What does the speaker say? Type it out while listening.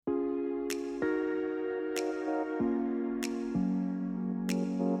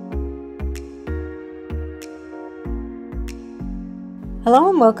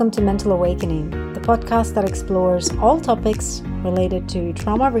Hello and welcome to Mental Awakening, the podcast that explores all topics related to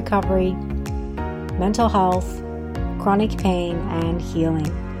trauma recovery, mental health, chronic pain, and healing.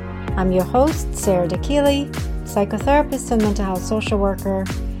 I'm your host, Sarah Dakili, psychotherapist and mental health social worker.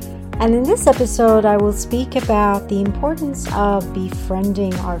 And in this episode, I will speak about the importance of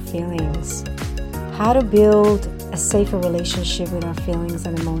befriending our feelings, how to build a safer relationship with our feelings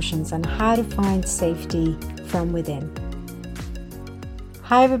and emotions, and how to find safety from within.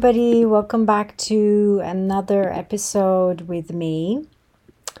 Hi everybody, welcome back to another episode with me.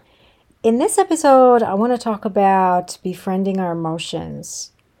 In this episode, I want to talk about befriending our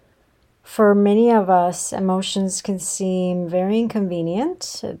emotions. For many of us, emotions can seem very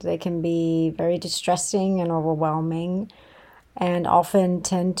inconvenient. They can be very distressing and overwhelming, and often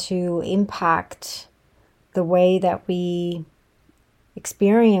tend to impact the way that we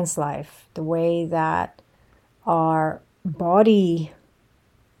experience life, the way that our body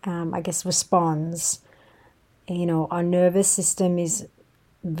responds. Our nervous system is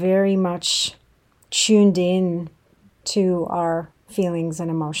very much tuned in to our feelings and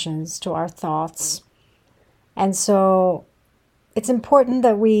emotions, to our thoughts. And so it's important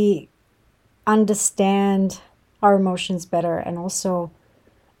that we understand our emotions better. And also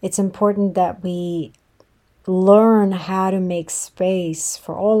it's important that we learn how to make space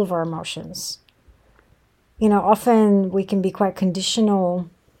for all of our emotions. Often we can be quite conditional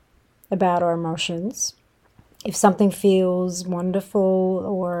about our emotions. If something feels wonderful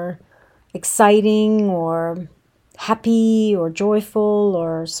or exciting or happy or joyful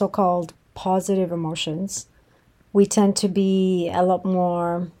or so-called positive emotions, we tend to be a lot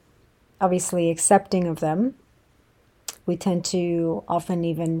more obviously accepting of them. We tend to often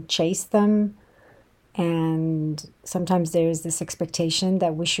even chase them. And sometimes there's this expectation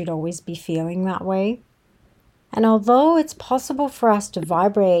that we should always be feeling that way. And although it's possible for us to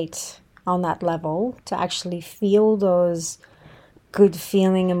vibrate on that level, to actually feel those good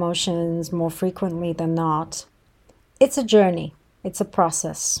feeling emotions more frequently than not, it's a journey. It's a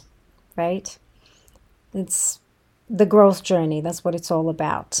process, right? It's the growth journey. That's what it's all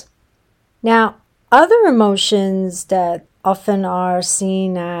about. Now, other emotions that often are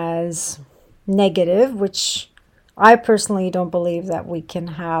seen as negative, which I personally don't believe that we can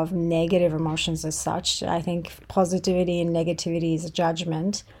have negative emotions as such. I think positivity and negativity is a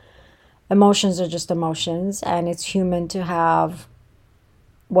judgment. Emotions are just emotions, and it's human to have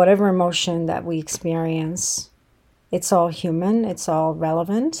whatever emotion that we experience. It's all human. It's all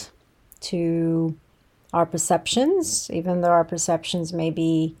relevant to our perceptions. Even though our perceptions may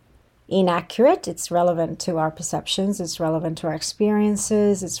be inaccurate, it's relevant to our perceptions, it's relevant to our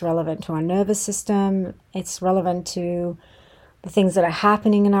experiences, it's relevant to our nervous system, it's relevant to the things that are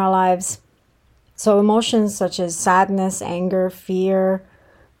happening in our lives. So emotions such as sadness, anger, fear,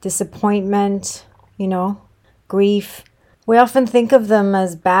 disappointment, grief, we often think of them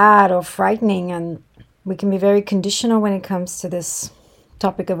as bad or frightening, and we can be very conditional when it comes to this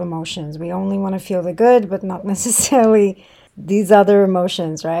topic of emotions. We only want to feel the good, but not necessarily these other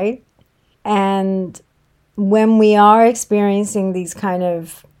emotions, right? And when we are experiencing these kind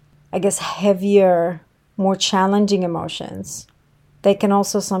of, heavier, more challenging emotions, they can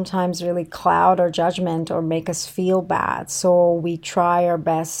also sometimes really cloud our judgment or make us feel bad. So we try our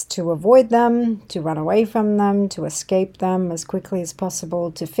best to avoid them, to run away from them, to escape them as quickly as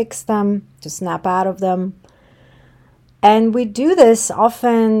possible, to fix them, to snap out of them. And we do this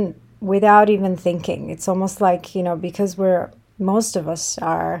often without even thinking. It's almost like, because most of us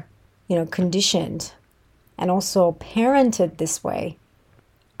are conditioned and also parented this way,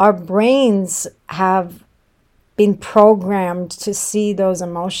 our brains have been programmed to see those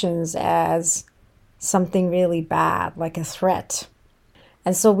emotions as something really bad, like a threat.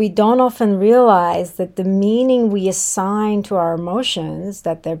 And so we don't often realize that the meaning we assign to our emotions,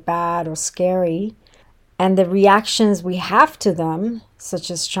 that they're bad or scary, and the reactions we have to them,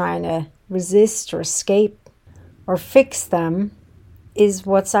 such as trying to resist or escape or fix them, is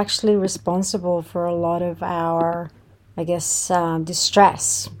what's actually responsible for a lot of our,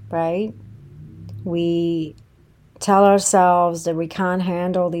 distress, right? We tell ourselves that we can't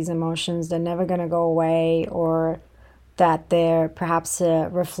handle these emotions, they're never going to go away, or that they're perhaps a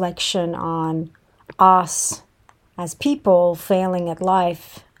reflection on us as people failing at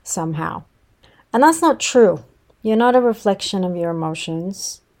life somehow. And that's not true. You're not a reflection of your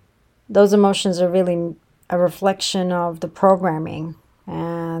emotions. Those emotions are really a reflection of the programming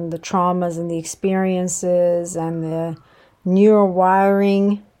and the traumas and the experiences and the neural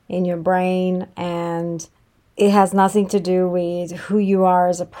wiring in your brain and It has nothing to do with who you are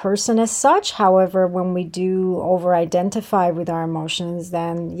as a person as such. However, when we do over identify with our emotions,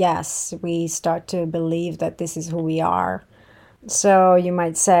 then yes, we start to believe that this is who we are. So you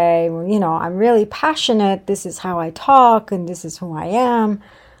might say, well, I'm really passionate. This is how I talk and this is who I am.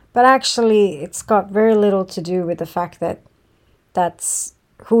 But actually, it's got very little to do with the fact that that's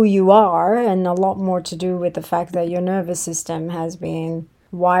who you are, and a lot more to do with the fact that your nervous system has been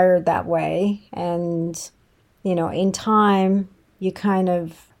wired that way. And, in time, you kind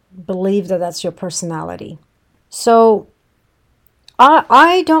of believe that that's your personality. So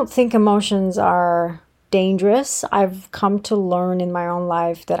I don't think emotions are dangerous. I've come to learn in my own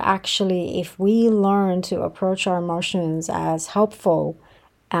life that actually, if we learn to approach our emotions as helpful,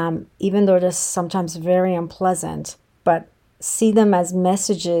 even though they're sometimes very unpleasant, but see them as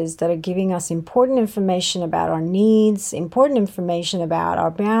messages that are giving us important information about our needs, important information about our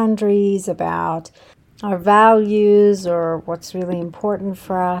boundaries, about our values, or what's really important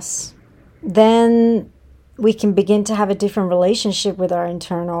for us, then we can begin to have a different relationship with our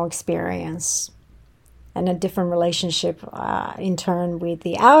internal experience and a different relationship in turn with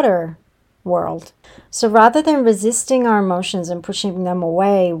the outer world. So rather than resisting our emotions and pushing them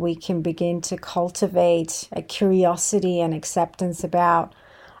away, we can begin to cultivate a curiosity and acceptance about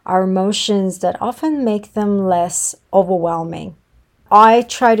our emotions that often make them less overwhelming. I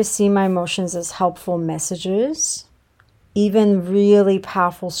try to see my emotions as helpful messages. Even really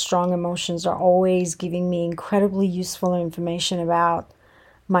powerful, strong emotions are always giving me incredibly useful information about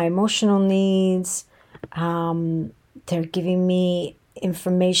my emotional needs. They're giving me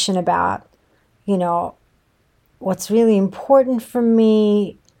information about, what's really important for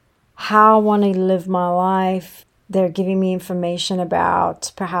me, how I want to live my life. They're giving me information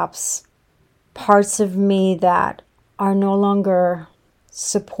about perhaps parts of me that are no longer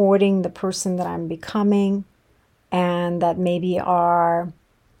supporting the person that I'm becoming, and that maybe are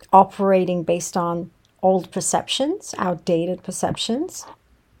operating based on old perceptions, outdated perceptions.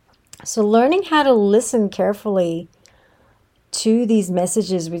 So, learning how to listen carefully to these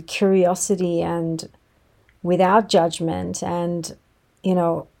messages with curiosity and without judgment, and,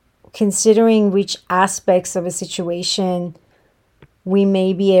 considering which aspects of a situation we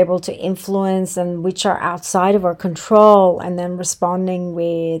may be able to influence and which are outside of our control, and then responding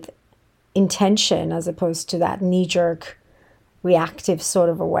with intention as opposed to that knee jerk reactive sort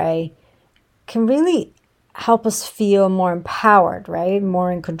of a way, can really help us feel more empowered, right?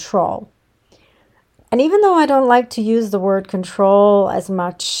 More in control. And even though I don't like to use the word control as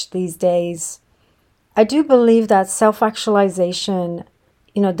much these days, I do believe that self-actualization,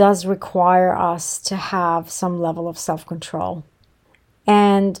 does require us to have some level of self-control.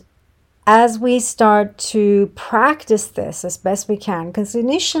 And as we start to practice this as best we can, because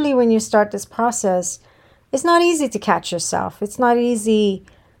initially when you start this process, it's not easy to catch yourself. It's not easy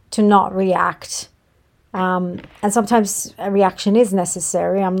to not react. And sometimes a reaction is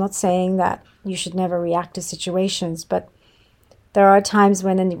necessary. I'm not saying that you should never react to situations, but there are times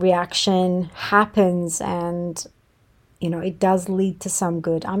when a reaction happens and, it does lead to some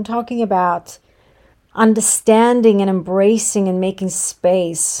good. I'm talking about understanding and embracing and making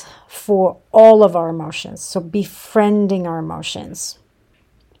space for all of our emotions. So befriending our emotions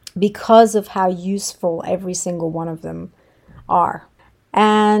because of how useful every single one of them are.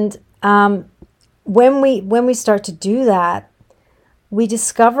 And when we start to do that, we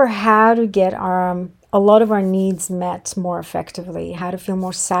discover how to get a lot of our needs met more effectively, how to feel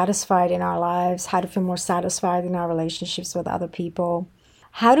more satisfied in our lives, how to feel more satisfied in our relationships with other people,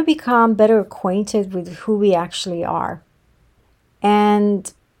 how to become better acquainted with who we actually are. And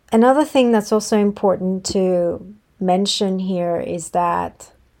another thing that's also important to mention here is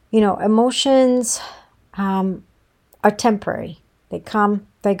that, emotions are temporary. They come,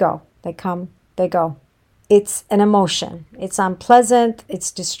 they go. They come, they go. It's an emotion. It's unpleasant. It's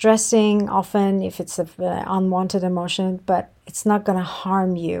distressing often if it's an unwanted emotion, but it's not going to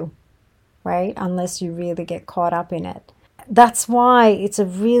harm you, right? Unless you really get caught up in it. That's why it's a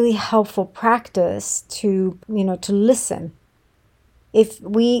really helpful practice to listen. If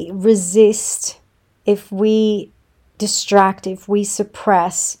we resist, if we distract, if we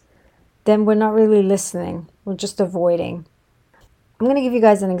suppress, then we're not really listening. We're just avoiding. I'm going to give you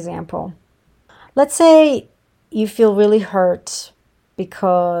guys an example. Let's say you feel really hurt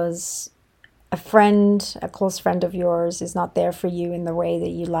because a close friend of yours, is not there for you in the way that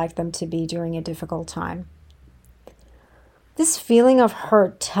you'd like them to be during a difficult time. This feeling of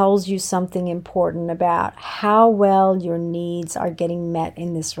hurt tells you something important about how well your needs are getting met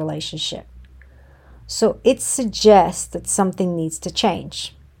in this relationship. So it suggests that something needs to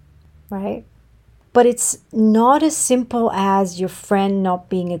change, right? But it's not as simple as your friend not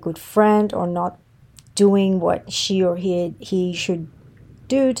being a good friend or not doing what she or he should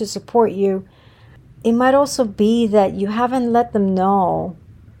do to support you. It might also be that you haven't let them know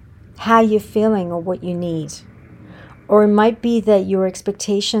how you're feeling or what you need. Or it might be that your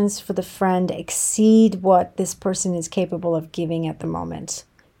expectations for the friend exceed what this person is capable of giving at the moment,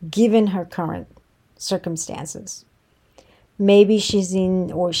 given her current circumstances. Maybe she's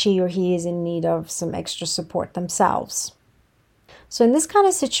in, or she or he is in need of some extra support themselves. So in this kind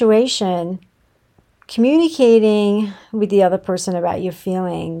of situation, communicating with the other person about your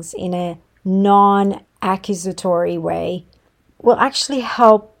feelings in a non-accusatory way will actually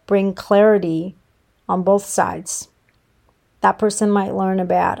help bring clarity on both sides. That person might learn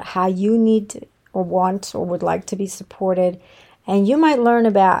about how you need or want or would like to be supported, and you might learn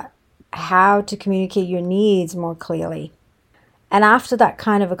about how to communicate your needs more clearly. And after that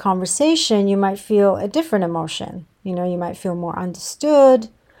kind of a conversation, you might feel a different emotion. You might feel more understood,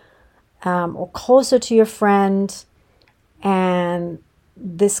 or closer to your friend, and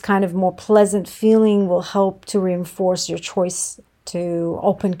this kind of more pleasant feeling will help to reinforce your choice to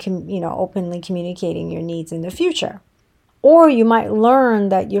openly communicating your needs in the future. Or you might learn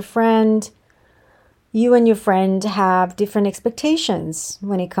that you and your friend have different expectations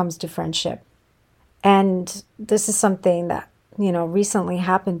when it comes to friendship. And this is something that, recently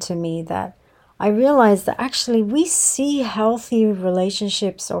happened to me, that I realized that actually we see healthy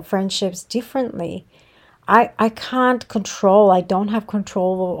relationships or friendships differently. I don't have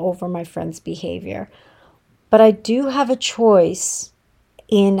control over my friend's behavior, but I do have a choice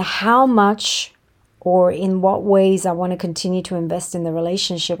in how much or in what ways I want to continue to invest in the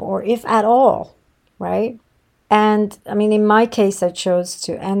relationship, or if at all, right? And I mean, in my case, I chose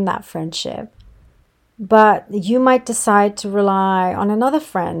to end that friendship. But you might decide to rely on another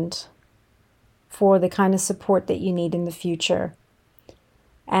friend for the kind of support that you need in the future,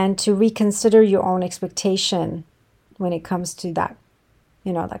 and to reconsider your own expectation when it comes to that,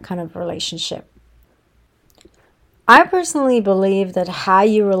 that kind of relationship. I personally believe that how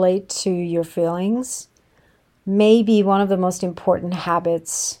you relate to your feelings may be one of the most important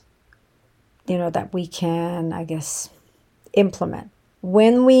habits, that we can, I guess, implement.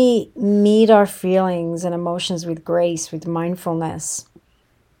 When we meet our feelings and emotions with grace, with mindfulness,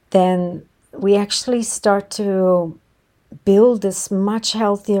 then we actually start to build this much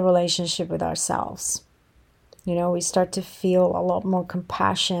healthier relationship with ourselves. We start to feel a lot more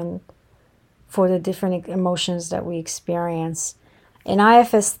compassion for the different emotions that we experience. In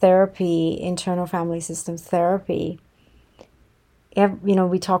IFS therapy, internal family systems therapy,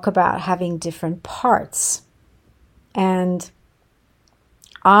 we talk about having different parts. And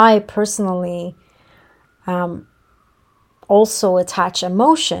I personally also attach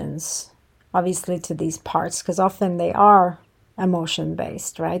emotions, obviously, to these parts, because often they are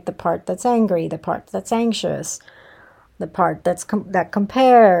emotion-based, right? The part that's angry, the part that's anxious, the part that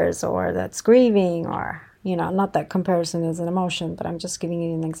compares or that's grieving, or, not that comparison is an emotion, but I'm just giving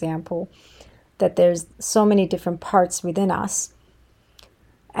you an example that there's so many different parts within us.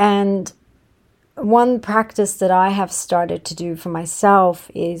 And one practice that I have started to do for myself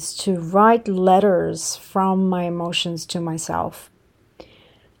is to write letters from my emotions to myself.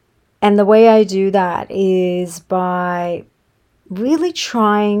 And the way I do that is by really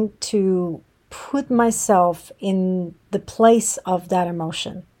trying to put myself in the place of that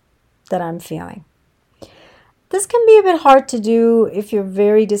emotion that I'm feeling. This can be a bit hard to do if you're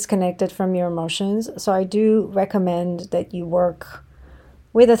very disconnected from your emotions. So I do recommend that you work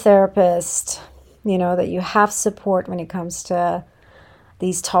with a therapist, that you have support when it comes to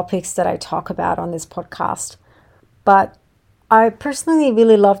these topics that I talk about on this podcast. But I personally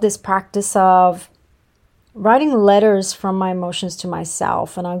really love this practice of writing letters from my emotions to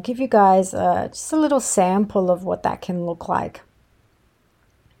myself. And I'll give you guys just a little sample of what that can look like.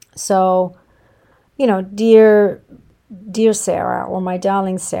 So, dear Sarah, or my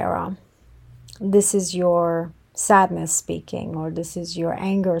darling Sarah, this is your sadness speaking, or this is your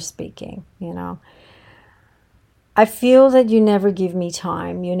anger speaking, I feel that you never give me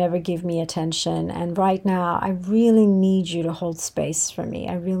time, you never give me attention, and right now I really need you to hold space for me.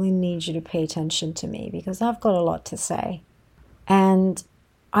 I really need you to pay attention to me because I've got a lot to say. And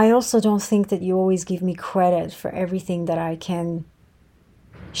I also don't think that you always give me credit for everything that I can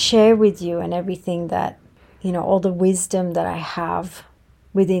share with you and everything that, all the wisdom that I have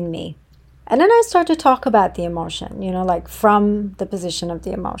within me. And then I start to talk about the emotion, like from the position of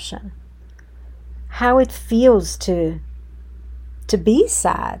the emotion. How it feels to be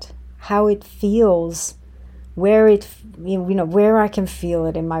sad, how it feels where where I can feel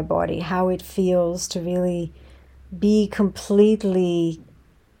it in my body, how it feels to really be completely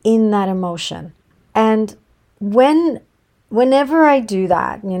in that emotion. And whenever I do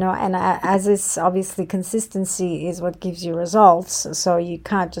that, and as is obviously, consistency is what gives you results. So you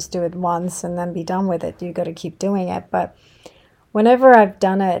can't just do it once and then be done with it. You got to keep doing it. But whenever I've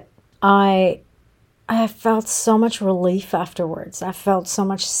done it, I have felt so much relief afterwards. I felt so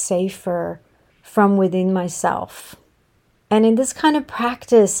much safer from within myself. And in this kind of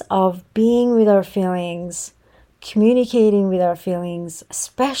practice of being with our feelings, communicating with our feelings,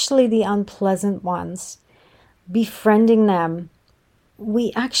 especially the unpleasant ones, befriending them,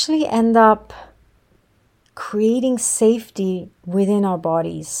 we actually end up creating safety within our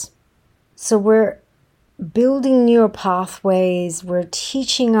bodies. So we're building neural pathways, we're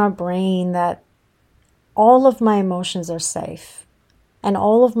teaching our brain that all of my emotions are safe and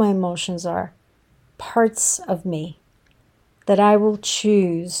all of my emotions are parts of me that I will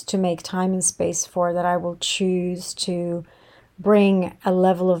choose to make time and space for, that I will choose to bring a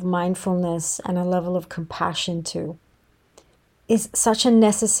level of mindfulness and a level of compassion to. Is such a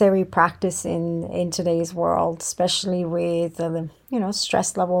necessary practice in today's world, especially with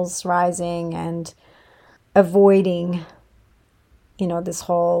stress levels rising and avoiding this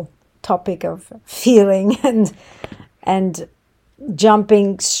whole topic of feeling and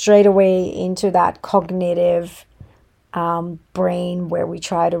jumping straight away into that cognitive brain where we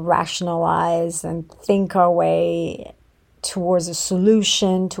try to rationalize and think our way towards a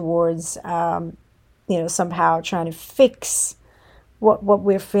solution, towards somehow trying to fix what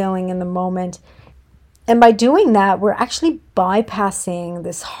we're feeling in the moment. And by doing that, we're actually bypassing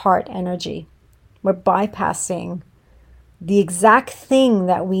this heart energy. We're bypassing the exact thing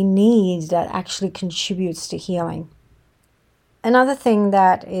that we need that actually contributes to healing. Another thing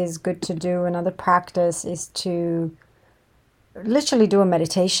that is good to do, another practice, is to literally do a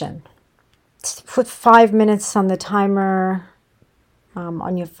meditation. Put 5 minutes on the timer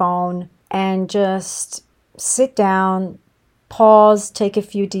on your phone and just sit down, pause, take a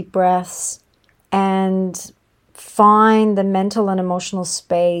few deep breaths, and find the mental and emotional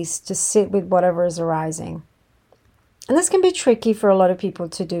space to sit with whatever is arising. And this can be tricky for a lot of people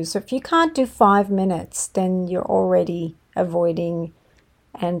to do. So if you can't do 5 minutes, then you're already avoiding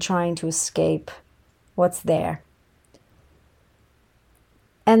and trying to escape what's there.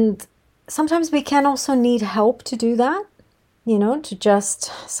 And sometimes we can also need help to do that, to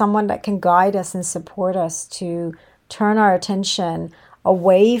just someone that can guide us and support us to turn our attention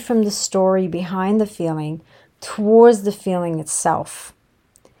away from the story behind the feeling towards the feeling itself.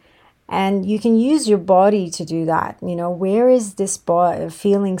 And you can use your body to do that. Where is this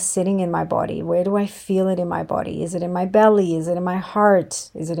feeling sitting in my body? Where do I feel it in my body? Is it in my belly? Is it in my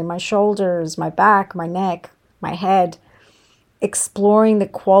heart? Is it in my shoulders, my back, my neck, my head? Exploring the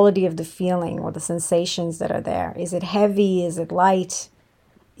quality of the feeling or the sensations that are there. Is it heavy? Is it light?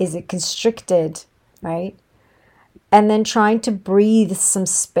 Is it constricted? Right? And then trying to breathe some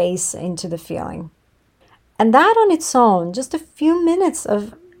space into the feeling. And that on its own, just a few minutes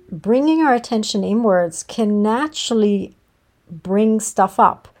of bringing our attention inwards, can naturally bring stuff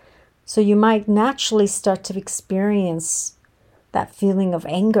up. So you might naturally start to experience that feeling of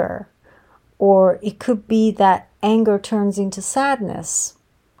anger. Or it could be that anger turns into sadness,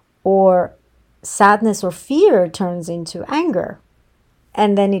 or sadness or fear turns into anger.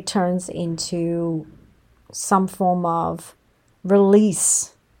 And then it turns into some form of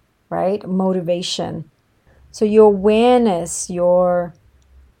release, right? Motivation. So your awareness, your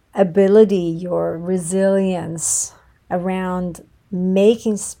ability, your resilience around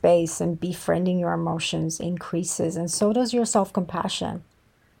making space and befriending your emotions increases, and so does your self-compassion.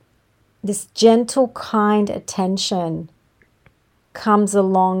 This gentle, kind attention comes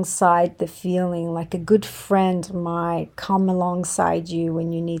alongside the feeling, like a good friend might come alongside you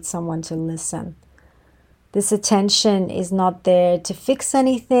when you need someone to listen. This attention is not there to fix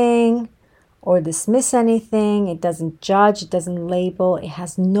anything or dismiss anything. It doesn't judge, it doesn't label, it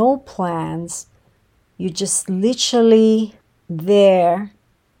has no plans. You're just literally there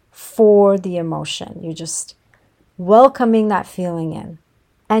for the emotion. You're just welcoming that feeling in.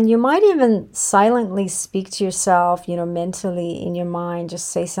 And you might even silently speak to yourself, mentally in your mind, just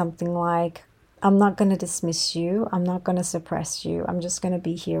say something like, I'm not going to dismiss you. I'm not going to suppress you. I'm just going to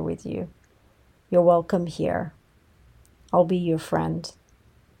be here with you. You're welcome here. I'll be your friend.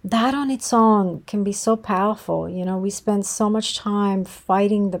 That on its own can be so powerful. We spend so much time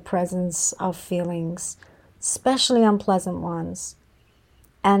fighting the presence of feelings, especially unpleasant ones.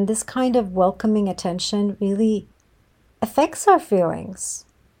 And this kind of welcoming attention really affects our feelings.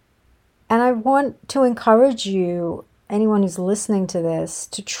 And I want to encourage you, anyone who's listening to this,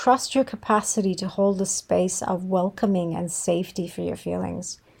 to trust your capacity to hold a space of welcoming and safety for your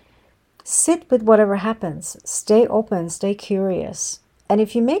feelings. Sit with whatever happens. Stay open, stay curious. And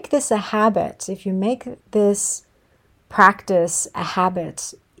if you make this a habit, if you make this practice a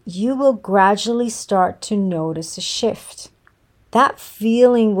habit, you will gradually start to notice a shift. That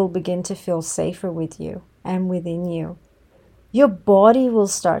feeling will begin to feel safer with you and within you. Your body will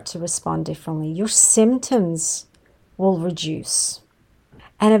start to respond differently. Your symptoms will reduce.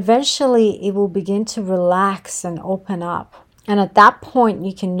 And eventually it will begin to relax and open up. And at that point,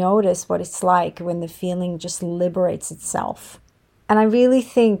 you can notice what it's like when the feeling just liberates itself. And I really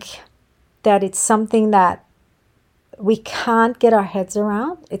think that it's something that we can't get our heads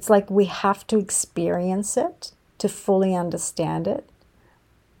around. It's like we have to experience it to fully understand it.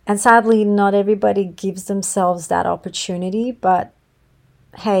 And sadly, not everybody gives themselves that opportunity. But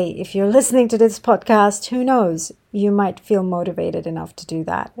hey, if you're listening to this podcast, who knows? You might feel motivated enough to do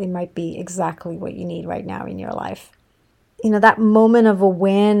that. It might be exactly what you need right now in your life. That moment of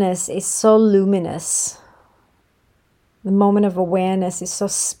awareness is so luminous. The moment of awareness is so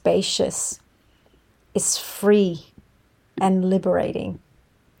spacious. It's free and liberating.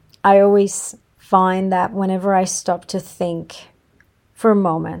 I always find that whenever I stop to think for a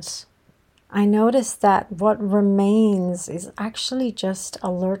moment, I notice that what remains is actually just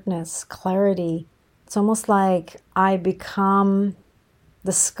alertness, clarity. It's almost like I become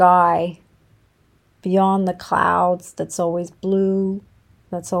the sky beyond the clouds that's always blue,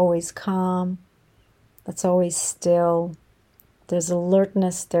 that's always calm, that's always still. There's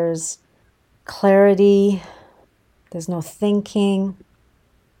alertness, there's clarity, there's no thinking.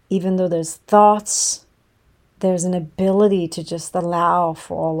 Even though there's thoughts, there's an ability to just allow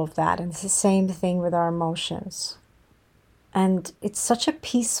for all of that. And it's the same thing with our emotions. And it's such a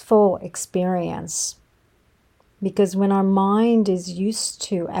peaceful experience because when our mind is used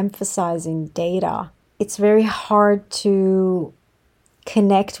to emphasizing data, it's very hard to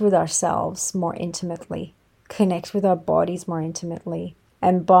connect with ourselves more intimately, connect with our bodies more intimately.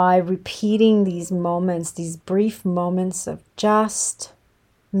 And by repeating these moments, these brief moments of just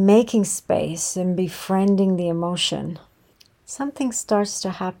making space and befriending the emotion, something starts to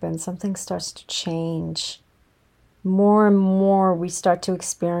happen, something starts to change. More and more we start to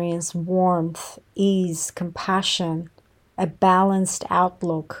experience warmth, ease, compassion, a balanced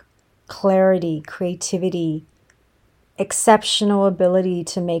outlook, clarity, creativity, exceptional ability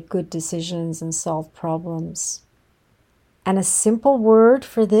to make good decisions and solve problems. And a simple word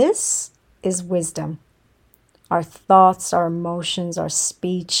for this is wisdom. Our thoughts, our emotions, our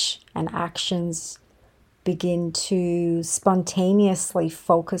speech and actions begin to spontaneously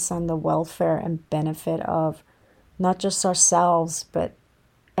focus on the welfare and benefit of not just ourselves, but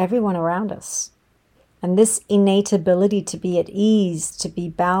everyone around us. And this innate ability to be at ease, to be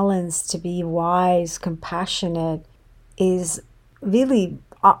balanced, to be wise, compassionate is really,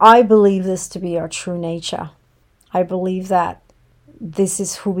 I believe this to be our true nature. I believe that this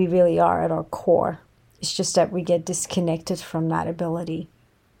is who we really are at our core. It's just that we get disconnected from that ability.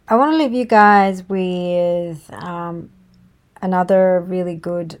 I want to leave you guys with another really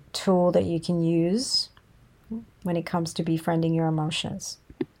good tool that you can use when it comes to befriending your emotions.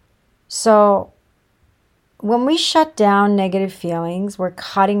 So when we shut down negative feelings, we're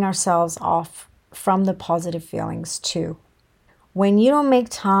cutting ourselves off from the positive feelings too. When you don't make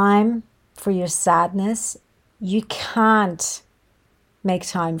time for your sadness, you can't make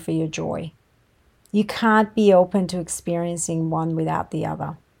time for your joy. You can't be open to experiencing one without the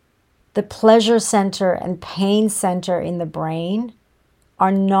other. The pleasure center and pain center in the brain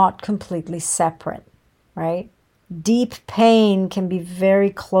are not completely separate, right? Deep pain can be very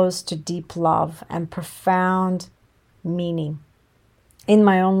close to deep love and profound meaning. In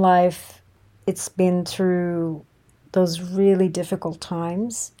my own life, it's been through those really difficult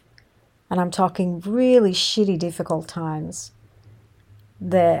times, and I'm talking really shitty difficult times,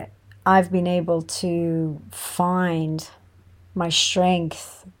 that I've been able to find my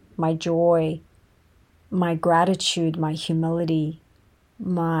strength, my joy, my gratitude, my humility,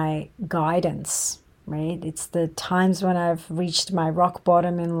 my guidance, right? It's the times when I've reached my rock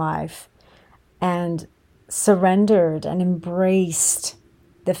bottom in life and surrendered and embraced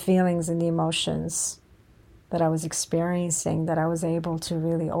the feelings and the emotions that I was experiencing, that I was able to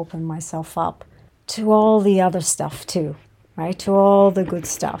really open myself up to all the other stuff too, right? To all the good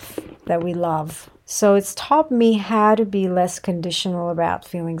stuff that we love. So it's taught me how to be less conditional about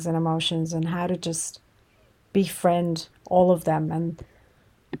feelings and emotions and how to just befriend all of them. And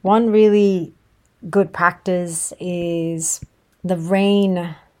one really good practice is the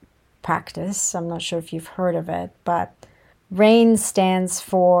rain practice. I'm not sure if you've heard of it, but RAIN stands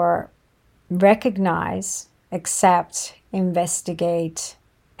for recognize, accept, investigate,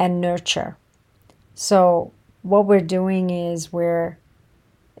 and nurture. So what we're doing is RAIN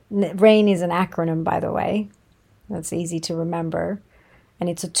is an acronym, by the way. That's easy to remember. And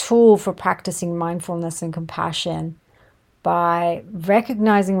it's a tool for practicing mindfulness and compassion by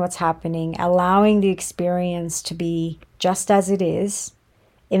recognizing what's happening, allowing the experience to be just as it is,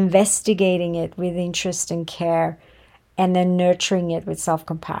 investigating it with interest and care, and then nurturing it with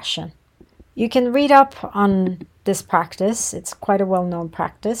self-compassion. You can read up on this practice. It's quite a well-known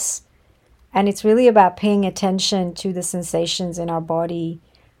practice. And it's really about paying attention to the sensations in our body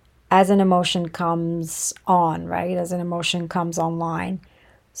as an emotion comes on, right? As an emotion comes online.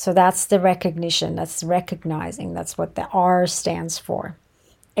 So that's the recognition, that's recognizing, that's what the R stands for.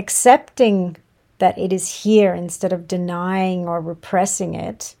 Accepting that it is here instead of denying or repressing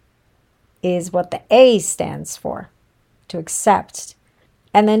it is what the A stands for, to accept.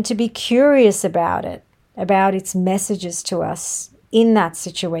 And then to be curious about it, about its messages to us in that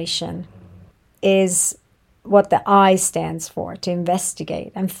situation, is what the I stands for, to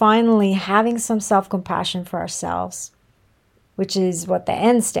investigate. And finally, having some self-compassion for ourselves, which is what the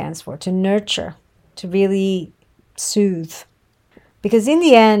N stands for, to nurture, to really soothe. Because in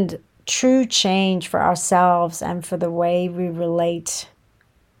the end, true change for ourselves and for the way we relate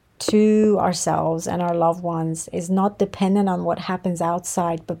to ourselves and our loved ones is not dependent on what happens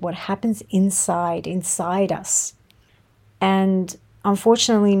outside, but what happens inside us. And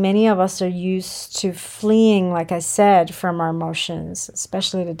unfortunately, many of us are used to fleeing, like I said, from our emotions,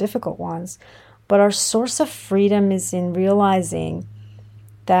 especially the difficult ones. But our source of freedom is in realizing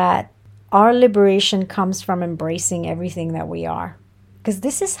that our liberation comes from embracing everything that we are. Because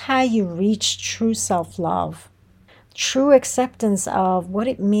this is how you reach true self-love, true acceptance of what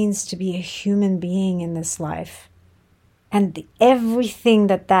it means to be a human being in this life. And everything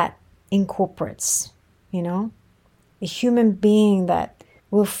that incorporates, a human being that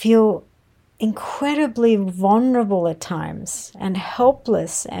will feel incredibly vulnerable at times and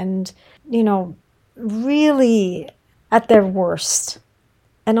helpless and, really at their worst.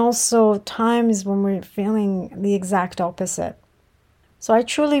 And also times when we're feeling the exact opposite. So I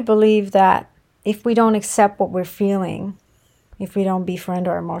truly believe that if we don't accept what we're feeling, if we don't befriend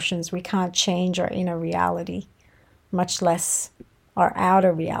our emotions, we can't change our inner reality, much less our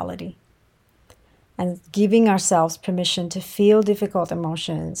outer reality. And giving ourselves permission to feel difficult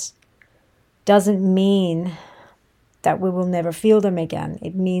emotions doesn't mean that we will never feel them again.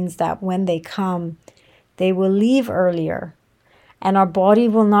 It means that when they come, they will leave earlier, and our body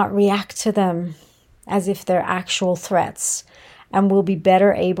will not react to them as if they're actual threats, and will be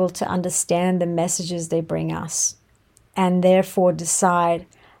better able to understand the messages they bring us, and therefore decide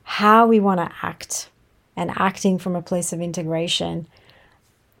how we want to act. And acting from a place of integration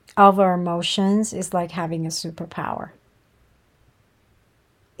of our emotions is like having a superpower.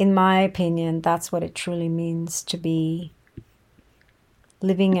 In my opinion, that's what it truly means to be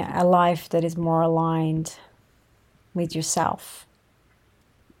living a life that is more aligned with yourself.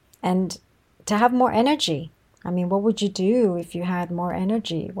 And to have more energy. I mean, what would you do if you had more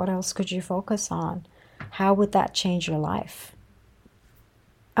energy? What else could you focus on? How would that change your life?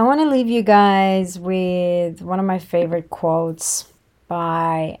 I want to leave you guys with one of my favorite quotes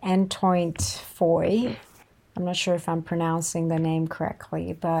by Antoine Foy. I'm not sure if I'm pronouncing the name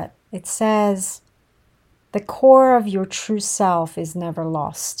correctly, but it says, "The core of your true self is never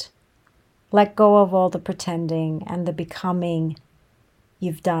lost. Let go of all the pretending and the becoming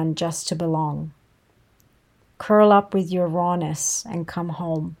you've done just to belong. Curl up with your rawness and come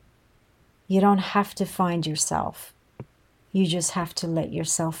home. You don't have to find yourself. You just have to let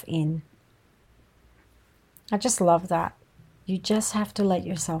yourself in." I just love that. You just have to let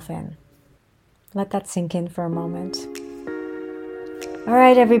yourself in. Let that sink in for a moment. All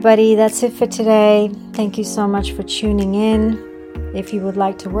right, everybody, that's it for today. Thank you so much for tuning in. If you would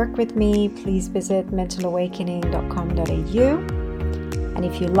like to work with me, please visit mentalawakening.com.au. And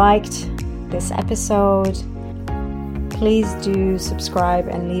if you liked this episode, please do subscribe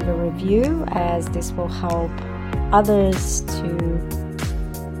and leave a review, as this will help others to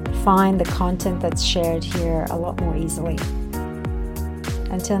find the content that's shared here a lot more easily.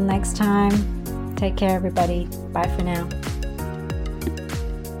 Until next time, take care, everybody. Bye for now.